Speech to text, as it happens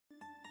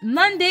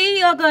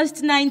Monday,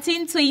 August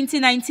 19,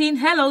 2019.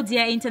 Hello,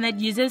 dear internet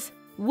users.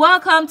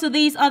 Welcome to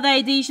this other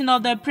edition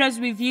of the press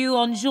review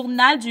on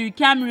Journal du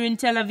Cameroun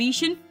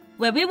television,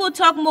 where we will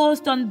talk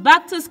most on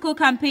back-to-school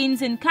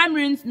campaigns in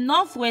Cameroon's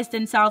northwest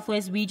and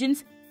southwest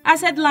regions,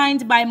 as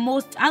headlined by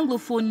most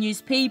anglophone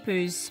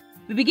newspapers.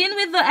 We begin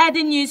with the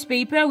Eden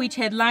newspaper, which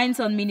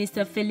headlines on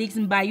Minister Felix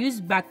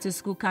Mbayou's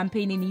back-to-school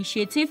campaign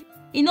initiative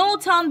in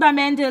Old Town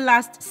Bamenda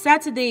last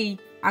Saturday.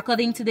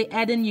 According to the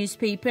Eden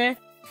newspaper,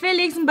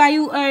 Felix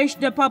Mbayou urged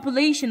the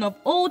population of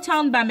Old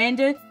Town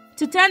Bamenda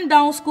to turn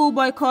down school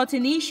boycott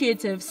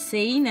initiatives,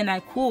 saying, and I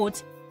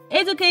quote,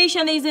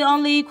 "Education is the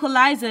only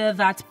equalizer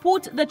that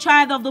put the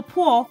child of the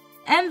poor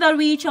and the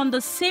rich on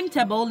the same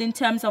table in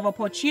terms of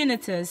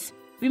opportunities."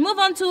 We move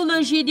on to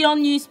Le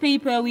Gideon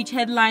newspaper, which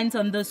headlines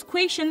on this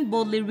question,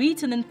 boldly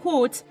written in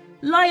quotes,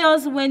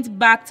 "Lawyers went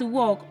back to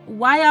work.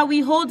 Why are we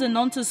holding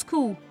on to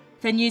school?"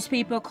 The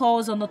newspaper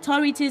calls on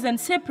authorities and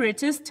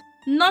separatists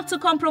not to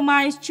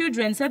compromise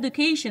children's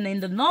education in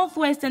the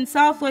northwest and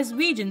southwest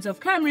regions of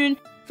Cameroon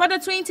for the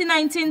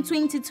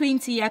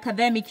 2019-2020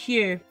 academic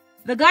year.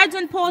 The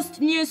Guardian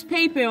Post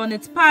newspaper on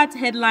its part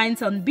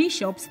headlines on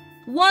bishops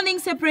warning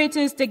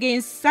separatists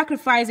against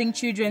sacrificing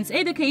children's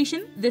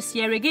education this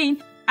year again,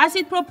 as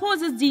it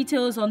proposes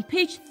details on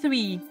page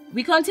 3.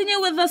 We continue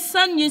with the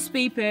Sun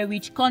newspaper,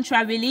 which,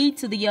 contrarily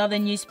to the other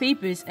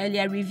newspapers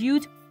earlier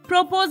reviewed,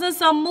 proposes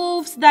some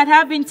moves that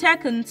have been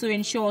taken to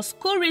ensure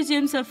school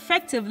resumes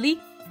effectively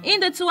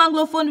in the two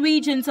anglophone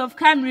regions of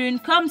Cameroon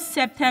come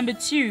September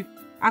 2.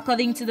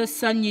 According to the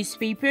Sun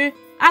newspaper,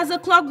 as the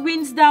clock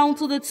winds down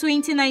to the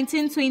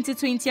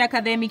 2019-2020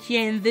 academic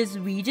year in these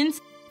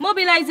regions,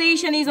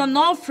 mobilization is on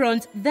all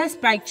fronts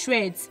despite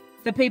threats.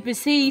 The paper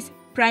says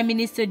Prime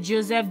Minister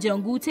Joseph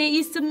Diongute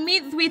is to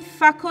meet with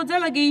FACO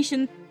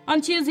delegation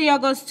on Tuesday,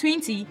 August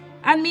 20,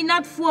 and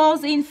Minat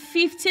fuels in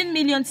 15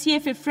 million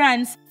CFA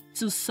francs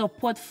to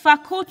support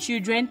FACO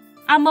children,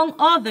 among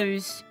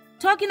others.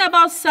 Talking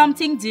about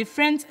something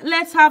different,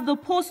 let's have the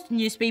Post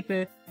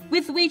newspaper,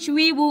 with which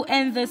we will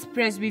end this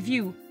press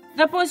review.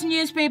 The Post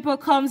newspaper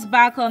comes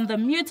back on the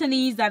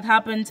mutinies that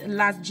happened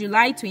last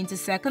July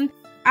 22nd,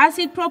 as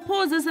it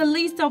proposes a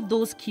list of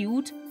those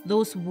killed,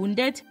 those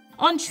wounded,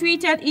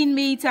 untreated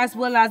inmates, as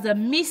well as the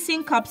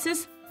missing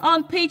corpses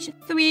on page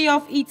 3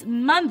 of its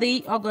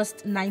Monday,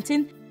 August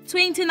 19,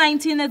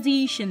 2019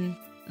 edition.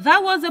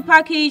 That was the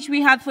package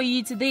we had for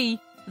you today.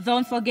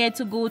 Don't forget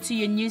to go to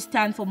your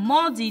newsstand for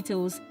more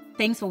details.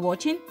 Thanks for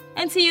watching,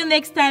 and see you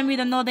next time with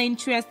another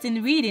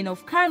interesting reading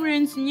of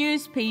Cameroon's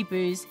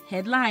newspapers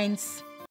headlines.